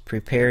has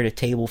prepared a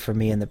table for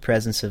me in the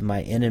presence of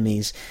my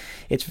enemies."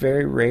 It's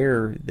very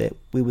rare that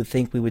we would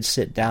think we would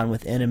sit down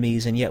with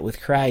enemies, and yet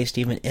with Christ,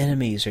 even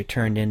enemies are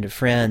turned into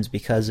friends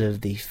because of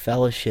the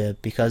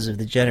fellowship, because of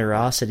the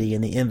generosity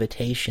and the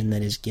invitation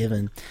that is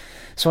given.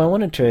 So I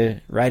wanted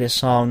to write a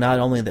song not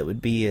only that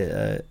would be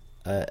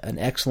an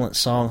excellent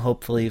song,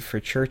 hopefully, for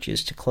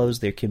churches to close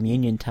their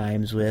communion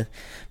times with,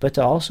 but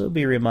to also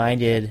be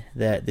reminded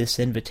that this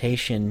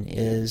invitation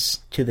is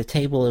to the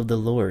table of the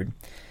Lord.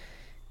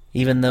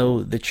 Even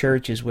though the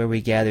church is where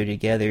we gather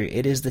together,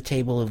 it is the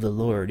table of the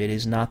Lord. It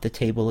is not the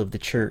table of the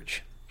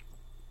church.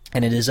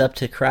 And it is up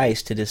to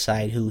Christ to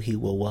decide who he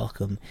will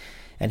welcome,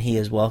 and he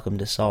has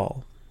welcomed us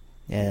all.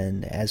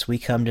 And as we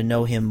come to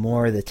know him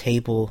more, the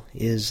table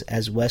is,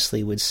 as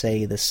Wesley would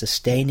say, the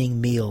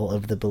sustaining meal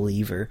of the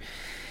believer.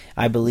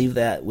 I believe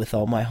that with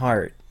all my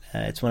heart.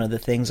 It's one of the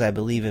things I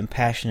believe in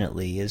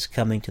passionately, is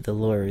coming to the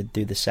Lord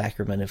through the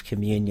sacrament of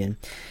communion.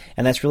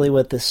 And that's really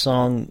what this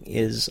song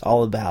is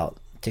all about,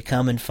 to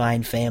come and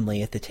find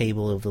family at the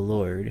table of the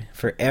Lord.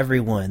 For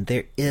everyone,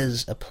 there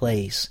is a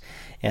place.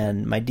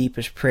 And my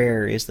deepest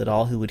prayer is that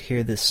all who would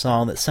hear this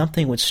song, that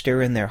something would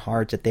stir in their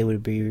hearts, that they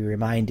would be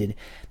reminded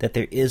that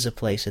there is a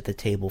place at the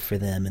table for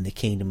them in the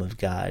kingdom of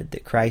God,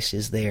 that Christ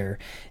is there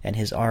and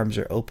his arms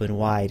are open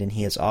wide and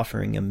he is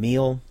offering a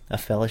meal, a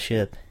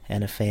fellowship,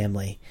 and a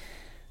family.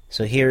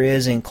 So here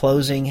is, in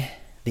closing,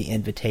 the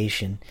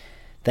invitation.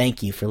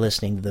 Thank you for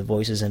listening to the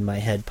Voices in My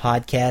Head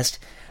podcast.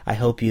 I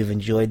hope you've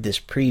enjoyed this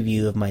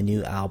preview of my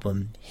new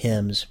album,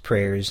 Hymns,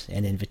 Prayers,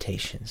 and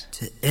Invitations.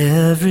 To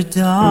every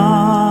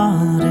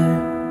daughter,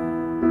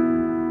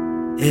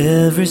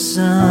 every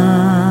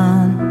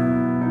son,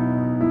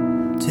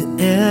 to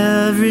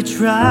every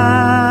tribe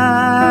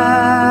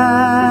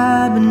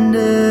and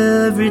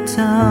every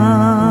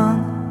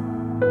tongue,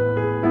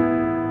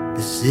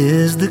 this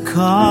is the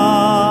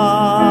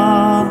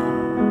call,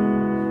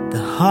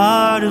 the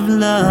heart of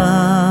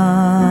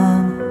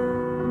love.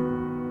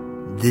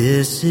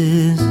 This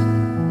is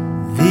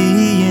the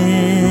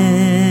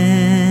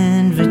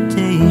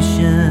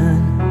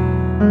invitation.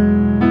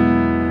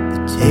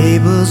 The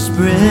table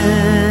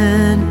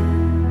spread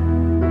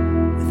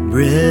with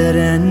bread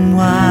and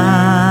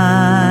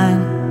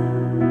wine,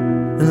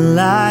 the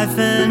life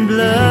and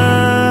blood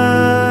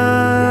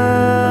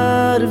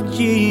of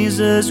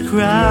Jesus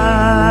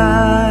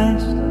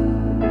Christ.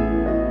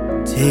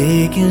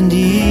 Take and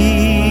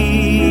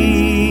eat,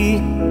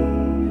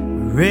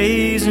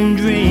 raise and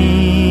drink.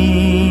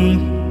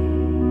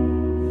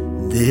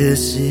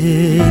 This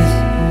is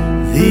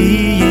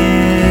the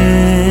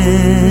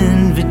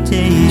invitation.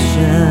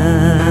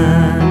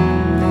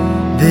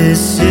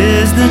 This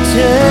is the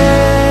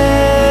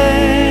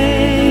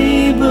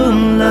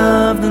table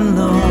of the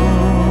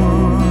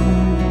Lord.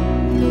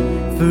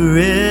 For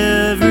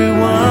everyone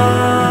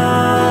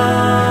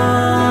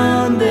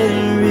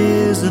there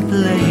is a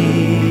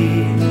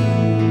place.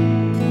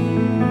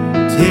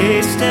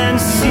 Taste and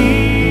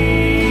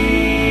see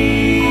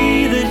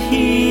that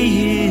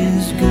he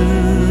is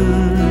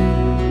good.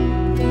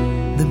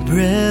 The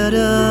bread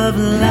of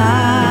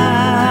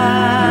life,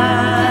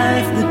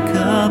 the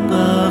cup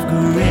of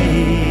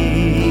grace.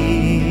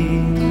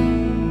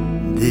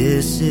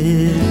 This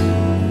is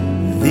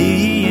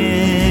the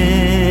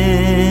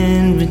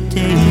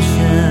invitation.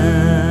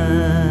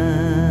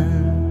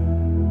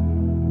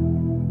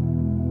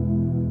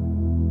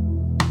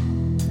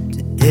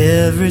 To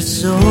every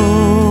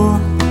soul,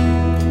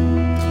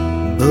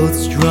 both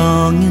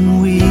strong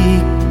and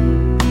weak,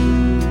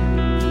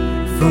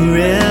 for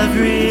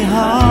every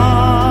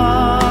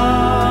heart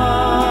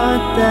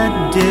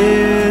that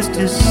dares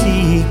to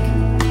seek,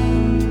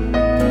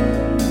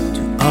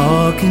 to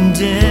all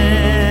condemned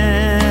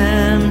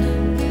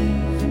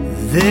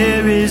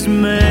there is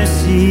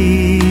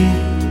mercy.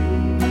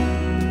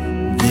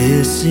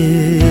 This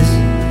is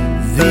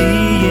the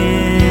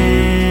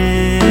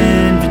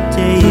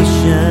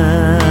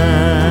invitation.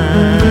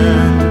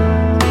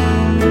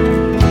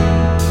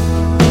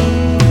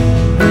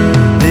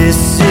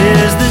 This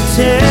is the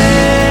table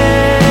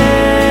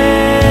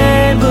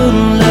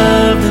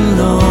of the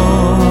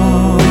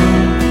Lord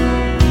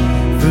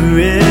for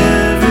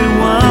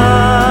everyone.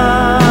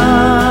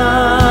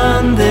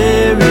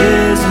 There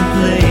is a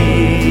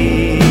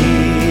place.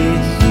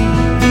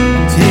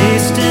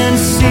 Taste and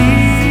see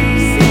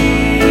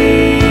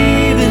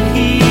that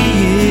He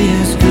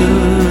is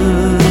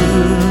good.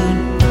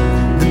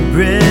 The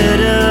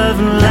bread of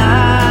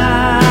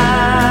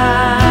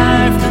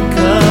life, the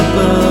cup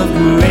of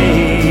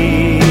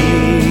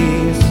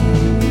grace.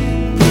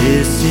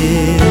 This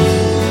is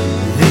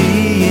the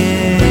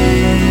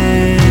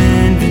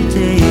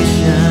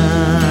invitation.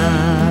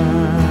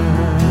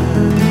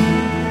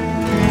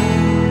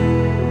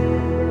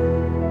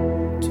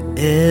 To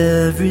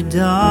every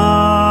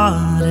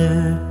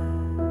daughter,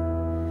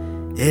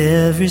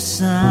 every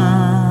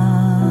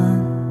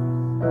son,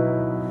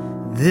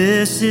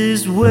 this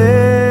is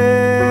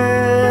where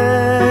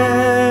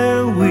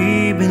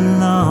we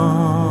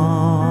belong.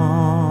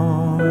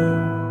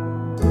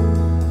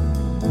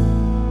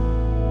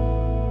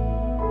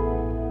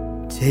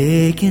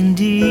 Take and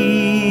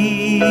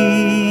eat,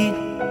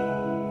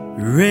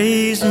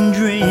 raise and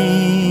drink.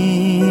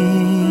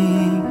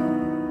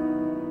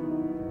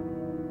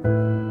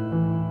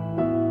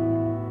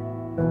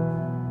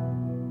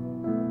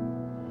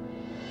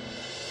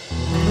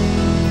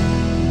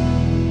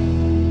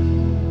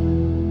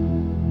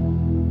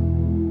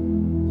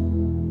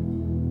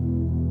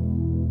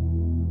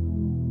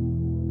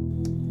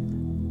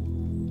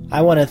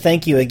 I want to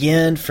thank you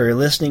again for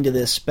listening to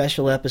this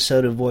special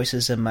episode of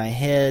Voices in My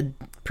Head,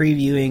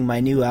 previewing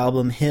my new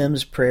album,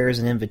 Hymns, Prayers,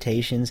 and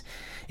Invitations.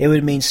 It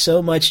would mean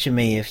so much to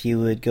me if you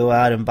would go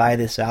out and buy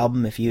this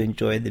album if you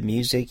enjoyed the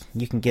music.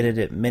 You can get it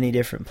at many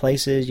different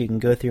places. You can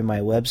go through my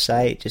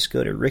website. Just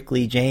go to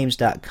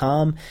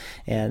rickleyjames.com,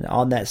 and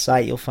on that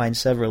site you'll find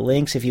several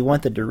links. If you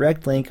want the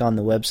direct link on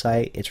the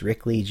website, it's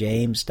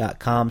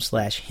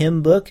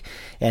rickleyjames.com/hymnbook,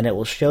 and it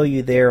will show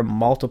you there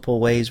multiple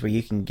ways where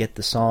you can get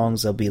the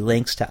songs. There'll be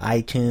links to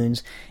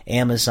iTunes,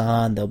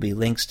 Amazon. There'll be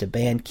links to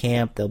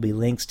Bandcamp. There'll be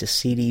links to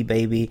CD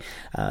Baby.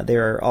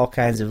 There are all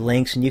kinds of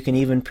links, and you can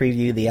even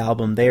preview the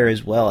album there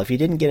as well if you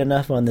didn't get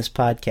enough on this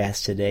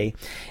podcast today.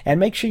 And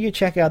make sure you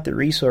check out the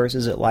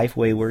resources at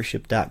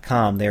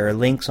lifewayworship.com. There are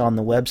links on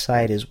the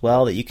website as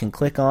well that you can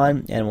click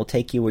on, and will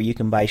take you where you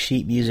can buy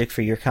sheet music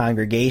for your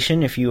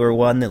congregation if you are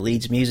one that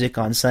leads music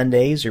on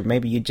Sundays, or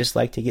maybe you'd just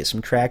like to get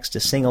some tracks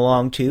to sing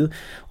along to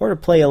or to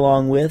play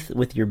along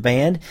with your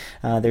band.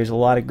 There's a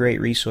lot of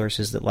great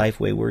resources that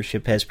Lifeway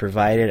Worship has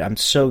provided. I'm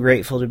so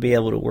grateful to be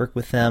able to work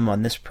with them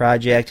on this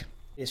project.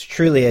 It's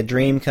truly a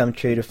dream come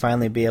true to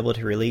finally be able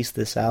to release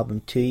this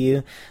album to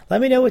you.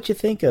 Let me know what you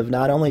think of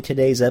not only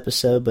today's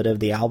episode, but of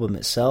the album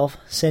itself.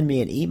 Send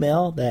me an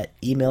email. That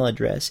email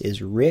address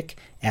is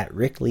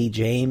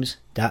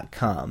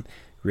rick@rickleyjames.com.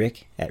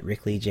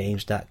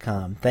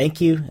 rick@rickleyjames.com.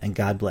 Thank you, and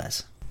God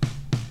bless.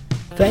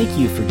 Thank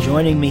you for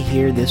joining me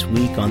here this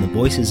week on the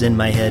Voices in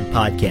My Head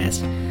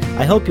podcast.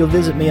 I hope you'll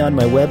visit me on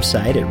my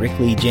website at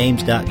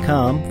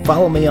rickleyjames.com,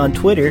 follow me on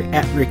Twitter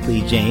at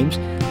rickleyjames,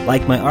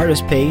 like my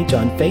artist page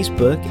on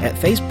Facebook at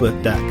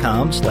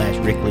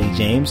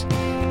facebook.com/rickleyjames,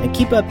 and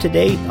keep up to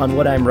date on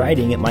what I'm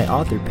writing at my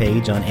author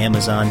page on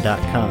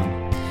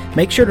amazon.com.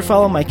 Make sure to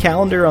follow my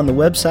calendar on the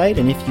website,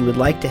 and if you would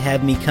like to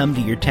have me come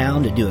to your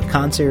town to do a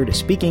concert, a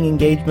speaking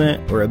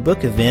engagement, or a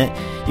book event,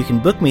 you can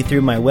book me through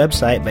my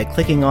website by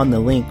clicking on the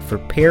link for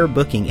Pair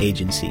Booking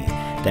Agency.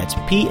 That's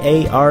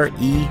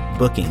P-A-R-E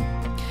Booking.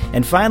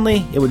 And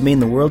finally, it would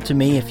mean the world to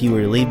me if you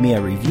were to leave me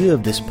a review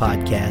of this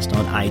podcast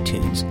on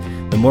iTunes.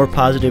 The more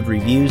positive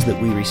reviews that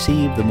we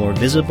receive, the more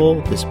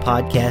visible this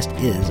podcast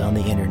is on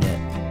the internet.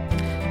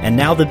 And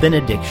now the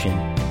benediction.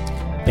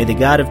 May the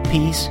God of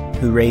peace,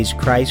 who raised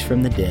Christ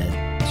from the dead,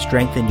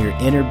 strengthen your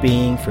inner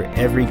being for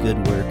every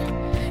good work.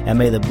 And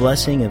may the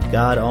blessing of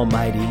God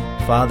Almighty,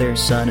 Father,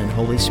 Son, and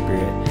Holy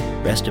Spirit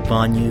rest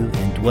upon you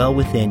and dwell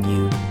within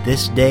you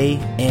this day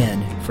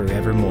and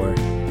forevermore.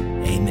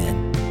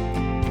 Amen.